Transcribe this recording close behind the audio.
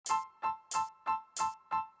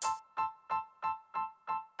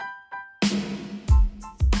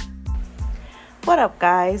What up,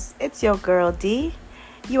 guys? It's your girl D.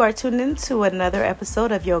 You are tuned in to another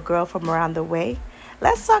episode of Your Girl from Around the Way.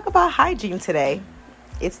 Let's talk about hygiene today.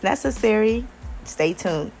 It's necessary. Stay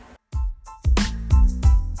tuned.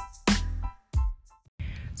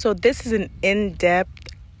 So, this is an in-depth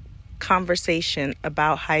conversation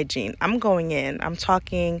about hygiene. I'm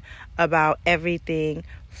talking about everything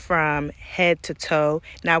from head to toe.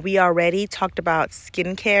 Now, we already talked about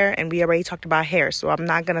skincare and we already talked about hair, so I'm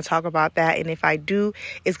not going to talk about that. And if I do,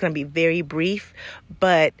 it's going to be very brief,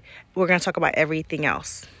 but we're going to talk about everything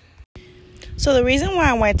else. So the reason why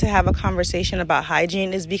I wanted to have a conversation about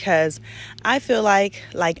hygiene is because I feel like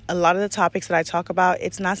a lot of the topics that I talk about,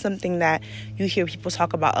 it's not something that you hear people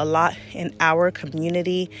talk about a lot in our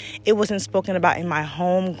community. It wasn't spoken about in my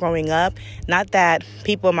home growing up. Not that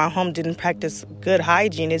people in my home didn't practice good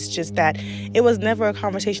hygiene. It's just that it was never a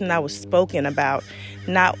conversation that was spoken about.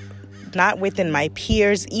 Not within my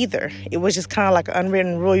peers either. It was just kind of like an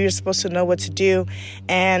unwritten rule. You're supposed to know what to do.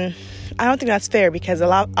 And I don't think that's fair because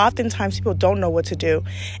oftentimes people don't know what to do.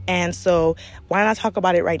 And so why not talk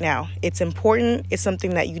about it right now? It's important. It's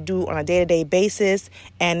something that you do on a day-to-day basis.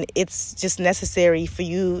 And it's just necessary for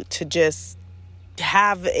you to just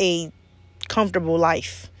have a comfortable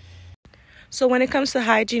life. So when it comes to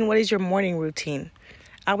hygiene, what is your morning routine?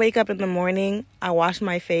 I wake up in the morning, I wash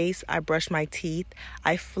my face, I brush my teeth,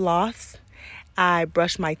 I floss, I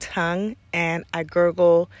brush my tongue, and I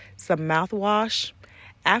gurgle some mouthwash.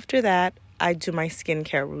 After that, I do my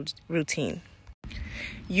skincare routine.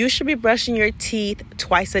 You should be brushing your teeth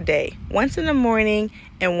twice a day, once in the morning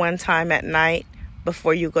and one time at night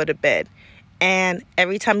before you go to bed. And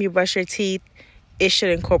every time you brush your teeth, it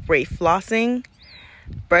should incorporate flossing,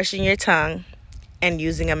 brushing your tongue, and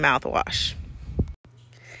using a mouthwash.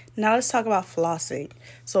 Now let's talk about flossing.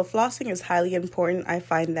 So flossing is highly important. I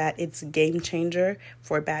find that it's a game changer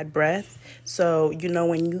for bad breath. So,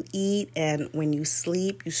 when you eat and when you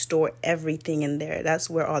sleep, you store everything in there. That's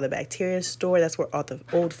where all the bacteria is stored. That's where all the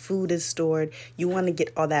old food is stored. You want to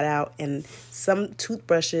get all that out. And some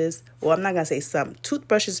toothbrushes, I'm not going to say some,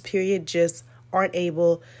 toothbrushes, period, just aren't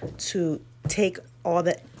able to take all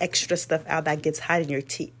the extra stuff out that gets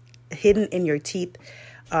hidden in your teeth.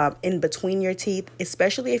 In between your teeth,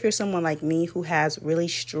 especially if you're someone like me who has really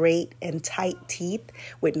straight and tight teeth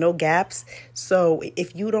with no gaps. So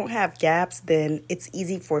if you don't have gaps, then it's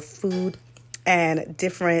easy for food and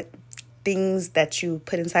different things that you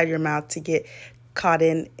put inside your mouth to get caught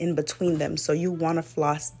in between them. So you want to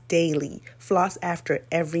floss daily. Floss after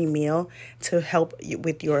every meal to help you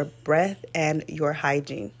with your breath and your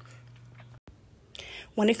hygiene.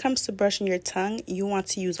 When it comes to brushing your tongue, you want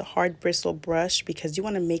to use a hard bristle brush because you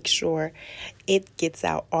want to make sure it gets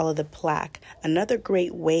out all of the plaque. Another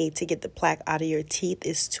great way to get the plaque out of your teeth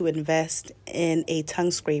is to invest in a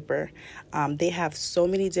tongue scraper. They have so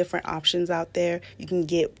many different options out there. You can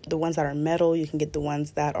get the ones that are metal, you can get the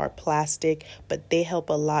ones that are plastic, but they help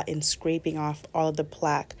a lot in scraping off all of the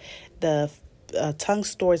plaque. The tongue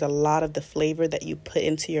stores a lot of the flavor that you put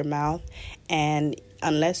into your mouth, and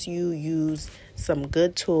unless you use some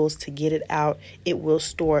good tools to get it out, it will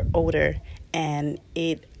store odor and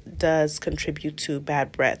it does contribute to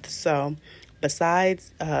bad breath. So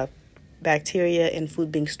besides bacteria and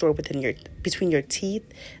food being stored between your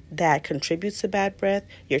teeth that contributes to bad breath,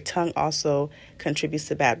 your tongue also contributes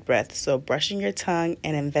to bad breath. So brushing your tongue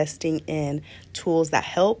and investing in tools that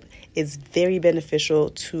help is very beneficial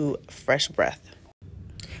to fresh breath.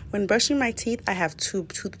 When brushing my teeth, I have two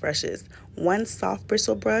toothbrushes. One soft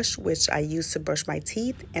bristle brush, which I use to brush my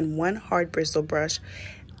teeth, and one hard bristle brush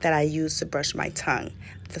that I use to brush my tongue.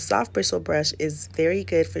 The soft bristle brush is very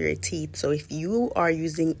good for your teeth. So if you are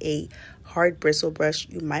using a hard bristle brush,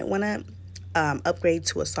 you might want to upgrade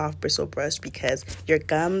to a soft bristle brush because your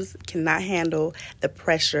gums cannot handle the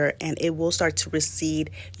pressure and it will start to recede.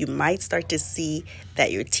 You might start to see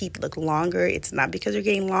that your teeth look longer. It's not because you're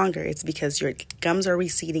getting longer. It's because your gums are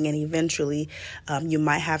receding and eventually you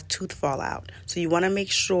might have tooth fallout. So you want to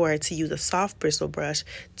make sure to use a soft bristle brush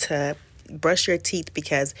to brush your teeth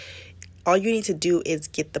because all you need to do is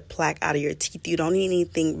get the plaque out of your teeth. You don't need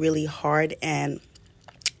anything really hard and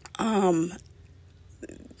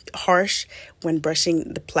harsh when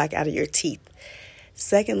brushing the plaque out of your teeth.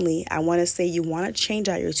 Secondly, I want to say you want to change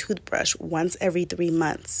out your toothbrush once every 3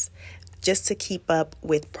 months just to keep up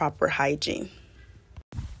with proper hygiene.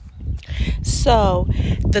 So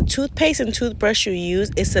the toothpaste and toothbrush you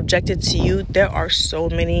use is subjected to you. There are so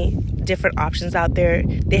many different options out there.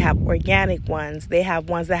 They have organic ones. They have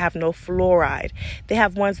ones that have no fluoride. They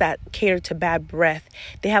have ones that cater to bad breath.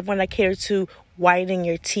 They have one that cater to whitening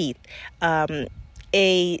your teeth.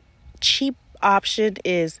 A cheap option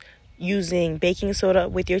is using baking soda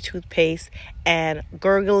with your toothpaste and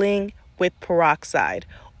gurgling with peroxide,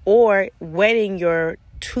 or wetting your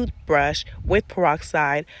toothbrush with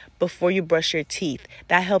peroxide before you brush your teeth.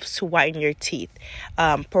 That helps to whiten your teeth.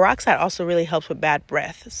 Peroxide also really helps with bad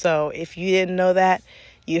breath. So if you didn't know that,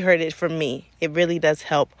 you heard it from me. It really does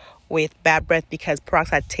help with bad breath because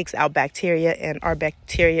peroxide takes out bacteria, and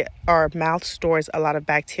our mouth stores a lot of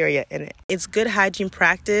bacteria in it. It's good hygiene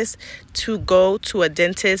practice to go to a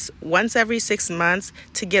dentist once every 6 months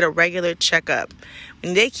to get a regular checkup.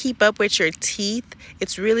 When they keep up with your teeth,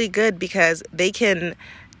 it's really good because they can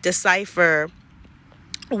decipher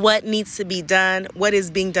what needs to be done, what is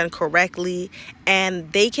being done correctly, and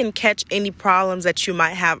they can catch any problems that you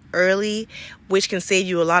might have early, which can save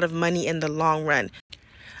you a lot of money in the long run.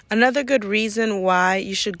 Another good reason why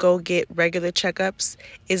you should go get regular checkups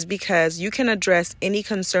is because you can address any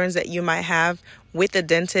concerns that you might have with the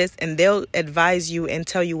dentist, and they'll advise you and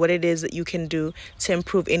tell you what it is that you can do to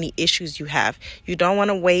improve any issues you have. You don't want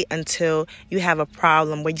to wait until you have a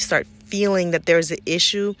problem where you start feeling that there's an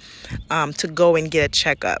issue to go and get a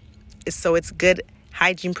checkup. So it's good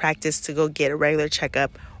hygiene practice to go get a regular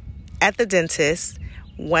checkup at the dentist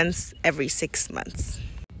once every 6 months.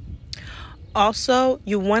 Also,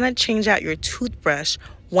 you want to change out your toothbrush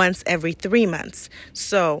once every 3 months.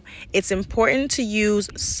 So it's important to use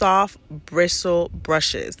soft bristle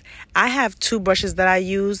brushes. I have 2 brushes that I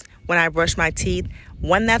use when I brush my teeth.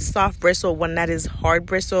 One that's soft bristle, one that is hard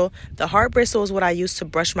bristle. The hard bristle is what I use to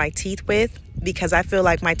brush my teeth with because I feel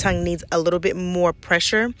like my tongue needs a little bit more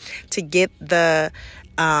pressure to get the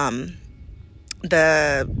I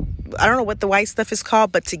don't know what the white stuff is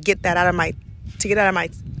called, but to get that out of my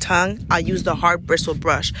tongue, I use the hard bristle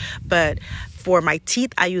brush. But for my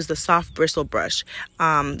teeth, I use the soft bristle brush.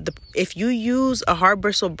 If you use a hard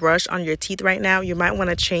bristle brush on your teeth right now, you might want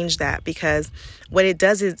to change that because what it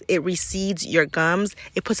does is it recedes your gums.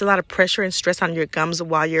 It puts a lot of pressure and stress on your gums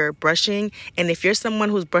while you're brushing. And if you're someone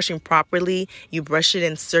who's brushing properly, you brush it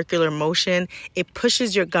in circular motion, it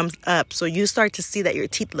pushes your gums up. So you start to see that your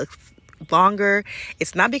teeth look longer.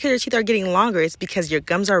 It's not because your teeth are getting longer, it's because your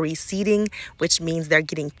gums are receding, which means they're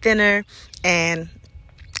getting thinner and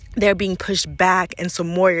they're being pushed back, and so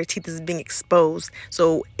more of your teeth is being exposed.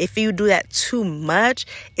 So if you do that too much,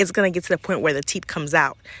 it's going to get to the point where the teeth comes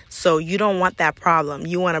out. So you don't want that problem.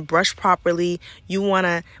 You want to brush properly. You want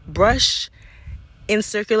to brush in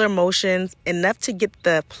circular motions enough to get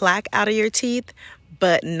the plaque out of your teeth,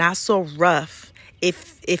 but not so rough.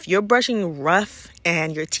 If you're brushing rough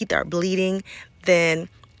and your teeth are bleeding, then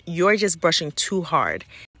you're just brushing too hard.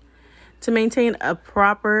 To maintain a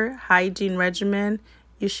proper hygiene regimen,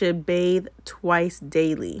 you should bathe twice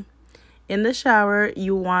daily. In the shower,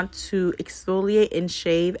 you want to exfoliate and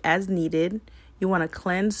shave as needed. You want to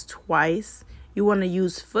cleanse twice. You want to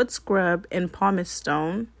use foot scrub and pumice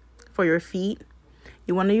stone for your feet.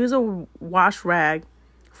 You want to use a wash rag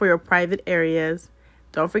for your private areas.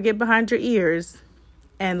 Don't forget behind your ears.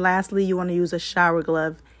 And lastly, you want to use a shower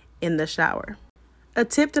glove in the shower. A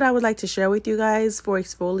tip that I would like to share with you guys for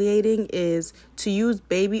exfoliating is to use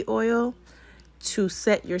baby oil to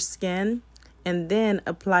set your skin and then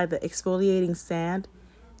apply the exfoliating sand.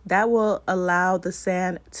 That will allow the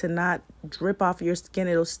sand to not drip off your skin.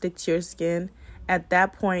 It'll stick to your skin. At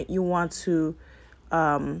that point, you want to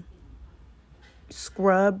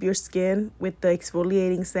scrub your skin with the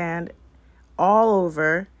exfoliating sand all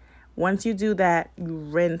over. Once you do that, you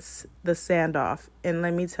rinse the sand off. And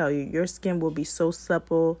let me tell you, your skin will be so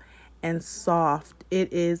supple and soft.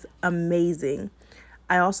 It is amazing.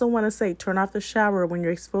 I also want to say turn off the shower when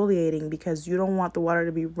you're exfoliating because you don't want the water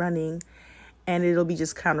to be running and it'll be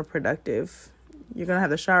just counterproductive. You're going to have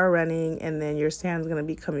the shower running and then your sand's going to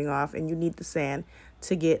be coming off, and you need the sand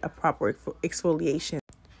to get a proper exfoliation.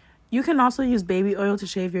 You can also use baby oil to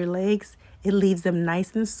shave your legs. It leaves them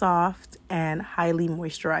nice and soft and highly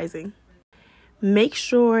moisturizing. Make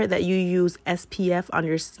sure that you use SPF on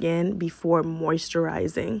your skin before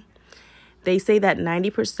moisturizing. They say that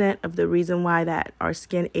 90% of the reason why that our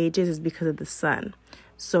skin ages is because of the sun.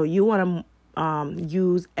 So you want to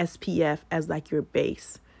use SPF as like your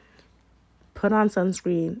base. Put on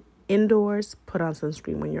sunscreen indoors. Put on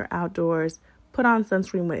sunscreen when you're outdoors. Put on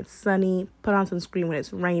sunscreen when it's sunny. Put on sunscreen when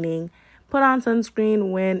it's raining. Put on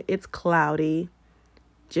sunscreen when it's cloudy.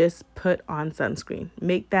 Just put on sunscreen.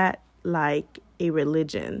 Make that like a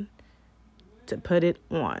religion to put it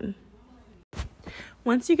on.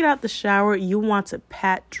 Once you get out the shower, you want to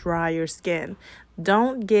pat dry your skin.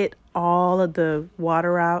 Don't get all of the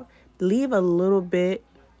water out. Leave a little bit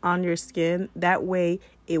on your skin. That way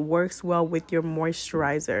it works well with your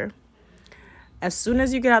moisturizer. As soon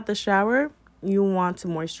as you get out the shower, you want to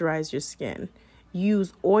moisturize your skin.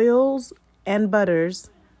 Use oils and butters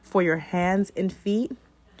for your hands and feet.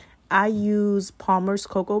 I use Palmer's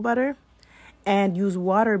cocoa butter, and use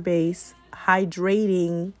water-based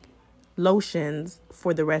hydrating lotions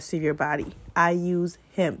for the rest of your body. I use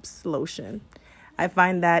Hemp's lotion. I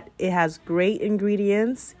find that it has great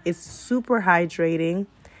ingredients, it's super hydrating,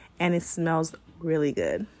 and it smells really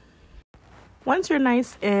good. Once you're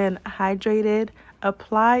nice and hydrated,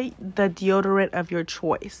 apply the deodorant of your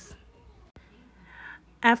choice.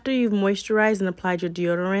 After you've moisturized and applied your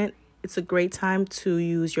deodorant, it's a great time to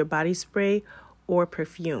use your body spray or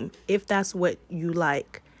perfume, if that's what you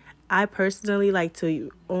like. I personally like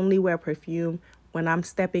to only wear perfume when I'm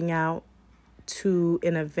stepping out to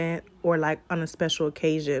an event or like on a special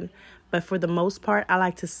occasion. But for the most part, I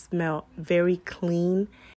like to smell very clean.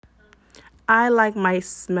 I like my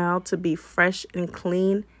smell to be fresh and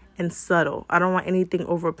clean and subtle. I don't want anything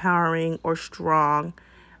overpowering or strong.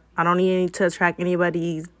 I don't need to attract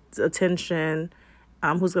anybody's attention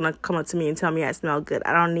who's going to come up to me and tell me I smell good.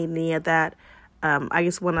 I don't need any of that. I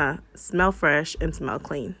just want to smell fresh and smell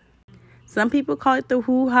clean. Some people call it the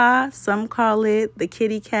hoo-ha, some call it the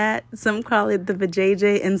kitty cat, some call it the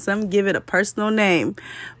vajayjay, and some give it a personal name.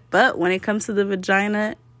 But when it comes to the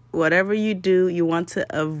vagina, whatever you do, you want to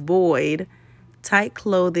avoid tight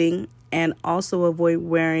clothing and also avoid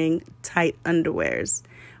wearing tight underwears.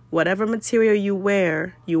 Whatever material you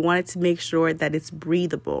wear, you want it to make sure that it's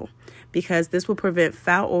breathable, because this will prevent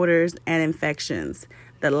foul odors and infections.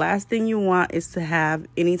 The last thing you want is to have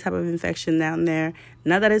any type of infection down there.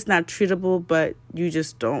 Not that it's not treatable, but you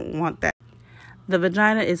just don't want that. The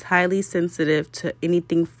vagina is highly sensitive to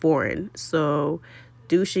anything foreign, so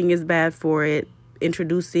douching is bad for it.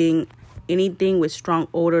 Introducing anything with strong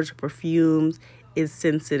odors or perfumes is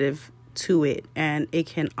sensitive to it, and it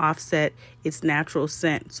can offset its natural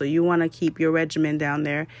scent. So you want to keep your regimen down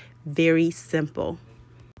there very simple.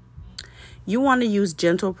 You want to use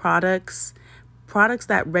gentle products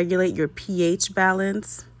that regulate your pH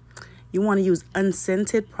balance. You want to use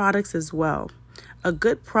unscented products as well. A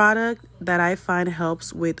good product that I find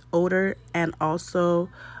helps with odor and also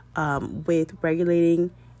with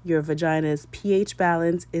regulating your vagina's pH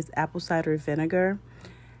balance is apple cider vinegar.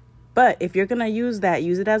 But if you're going to use that,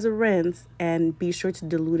 use it as a rinse and be sure to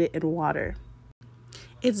dilute it in water.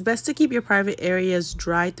 It's best to keep your private areas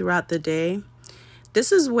dry throughout the day.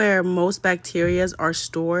 This is where most bacteria are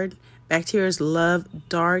stored. Bacteria love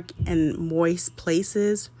dark and moist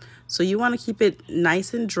places, so you want to keep it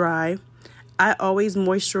nice and dry. I always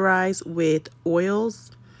moisturize with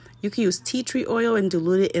oils. You can use tea tree oil and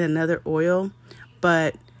dilute it in another oil,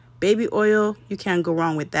 but baby oil, you can't go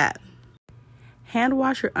wrong with that. Hand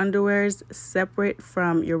wash your underwears separate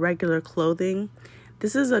from your regular clothing.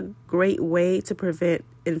 This is a great way to prevent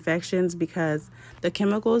infections because the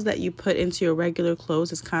chemicals that you put into your regular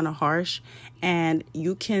clothes is kind of harsh, and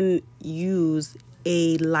you can use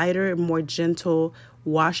a lighter, more gentle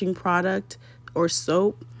washing product or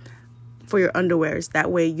soap for your underwears.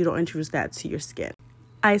 That way you don't introduce that to your skin.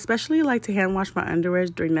 I especially like to hand wash my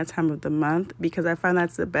underwears during that time of the month because I find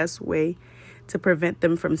that's the best way to prevent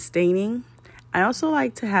them from staining. I also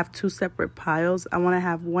like to have two separate piles. I want to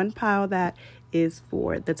have one pile that is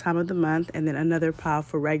for the time of the month and then another pile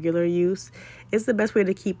for regular use. It's the best way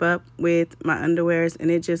to keep up with my underwears, and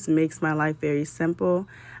it just makes my life very simple.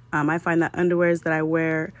 I find that underwears that I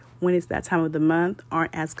wear when it's that time of the month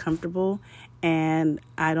aren't as comfortable, and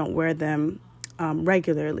I don't wear them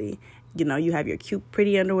regularly. You know, you have your cute,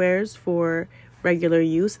 pretty underwears for regular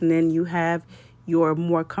use, and then you have your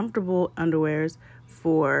more comfortable underwears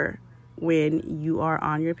for when you are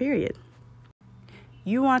on your period.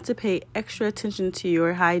 You want to pay extra attention to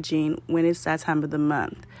your hygiene when it's that time of the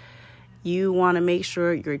month. You want to make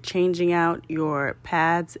sure you're changing out your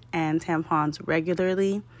pads and tampons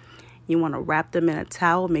regularly. You want to wrap them in a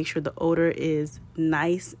towel, make sure the odor is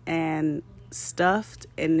nice and stuffed,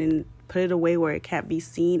 and then put it away where it can't be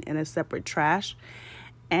seen in a separate trash.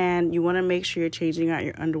 And you want to make sure you're changing out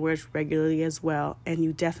your underwear regularly as well. And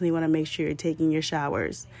you definitely want to make sure you're taking your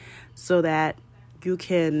showers so that you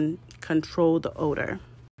can control the odor.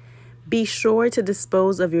 Be sure to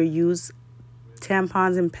dispose of your used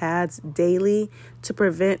tampons and pads daily to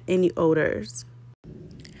prevent any odors.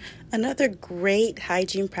 Another great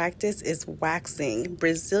hygiene practice is waxing,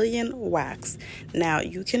 Brazilian wax. Now,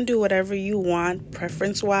 you can do whatever you want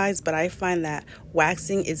preference-wise, but I find that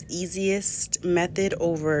waxing is easiest method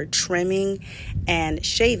over trimming and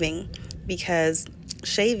shaving, because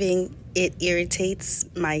shaving, it irritates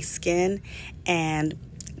my skin, and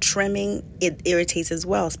trimming, it irritates as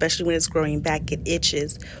well, especially when it's growing back, it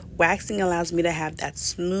itches. Waxing allows me to have that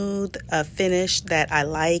smooth finish that I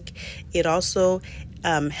like. It also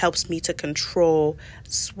helps me to control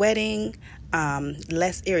sweating,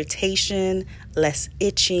 less irritation, less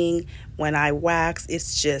itching. When I wax,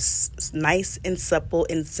 it's just nice and supple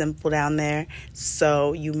and simple down there.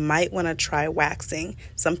 So you might want to try waxing.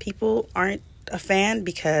 Some people aren't a fan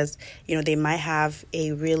because, they might have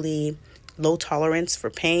a really low tolerance for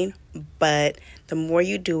pain, but the more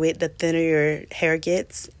you do it, the thinner your hair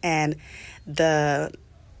gets and the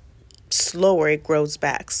slower it grows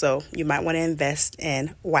back. So you might want to invest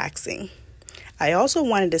in waxing. I also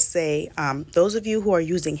wanted to say, those of you who are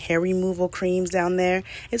using hair removal creams down there,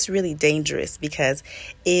 it's really dangerous because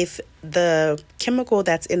if the chemical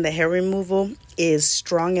that's in the hair removal is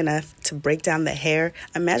strong enough to break down the hair,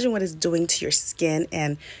 imagine what it's doing to your skin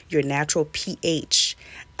and your natural pH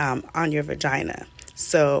on your vagina.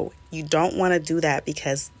 So you don't want to do that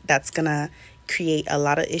because that's going to create a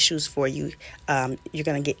lot of issues for you. You're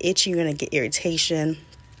going to get itchy, you're going to get irritation,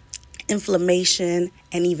 inflammation,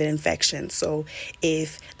 and even infection. So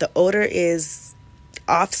if the odor is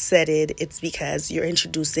offsetted, it's because you're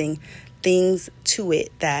introducing things to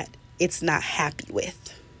it that it's not happy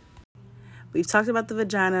with. We've talked about the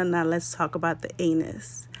vagina, now let's talk about the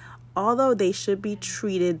anus. Although they should be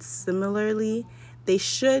treated similarly, they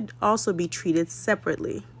should also be treated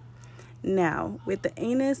separately. Now, with the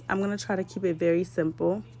anus, I'm going to try to keep it very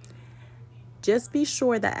simple. Just be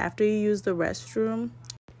sure that after you use the restroom,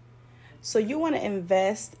 so you want to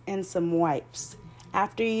invest in some wipes.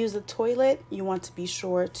 After you use the toilet, you want to be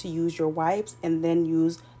sure to use your wipes and then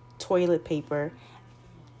use toilet paper.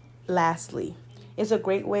 Lastly, it's a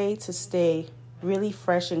great way to stay really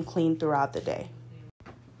fresh and clean throughout the day.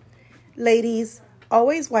 Ladies,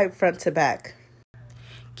 always wipe front to back.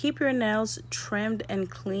 Keep your nails trimmed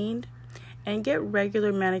and cleaned and get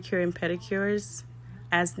regular manicure and pedicures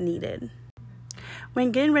as needed.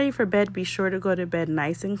 When getting ready for bed, be sure to go to bed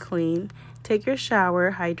nice and clean. Take your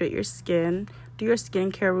shower, hydrate your skin, do your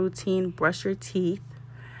skincare routine, brush your teeth,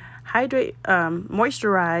 hydrate,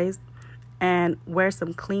 moisturize, and wear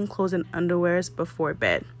some clean clothes and underwears before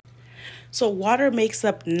bed. So water makes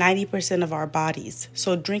up 90% of our bodies.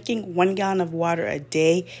 So drinking 1 gallon of water a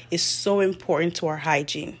day is so important to our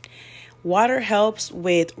hygiene. Water helps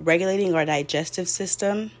with regulating our digestive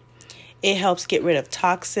system. It helps get rid of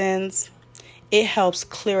toxins. It helps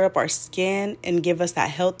clear up our skin and give us that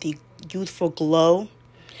healthy, youthful glow.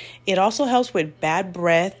 It also helps with bad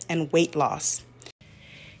breath and weight loss.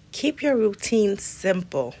 Keep your routine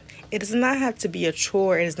simple. It does not have to be a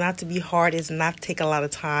chore. It does not have to be hard. It does not take a lot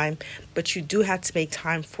of time, but you do have to make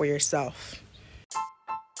time for yourself.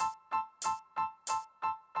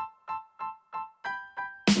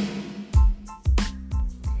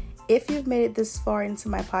 If you've made it this far into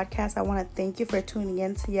my podcast, I want to thank you for tuning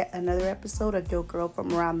in to yet another episode of Your Girl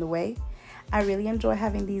from Around the Way. I really enjoy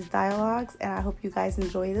having these dialogues, and I hope you guys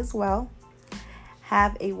enjoy it as well.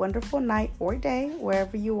 Have a wonderful night or day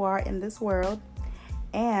wherever you are in this world,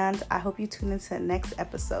 and I hope you tune into the next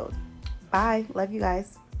episode. Bye. Love you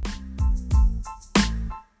guys.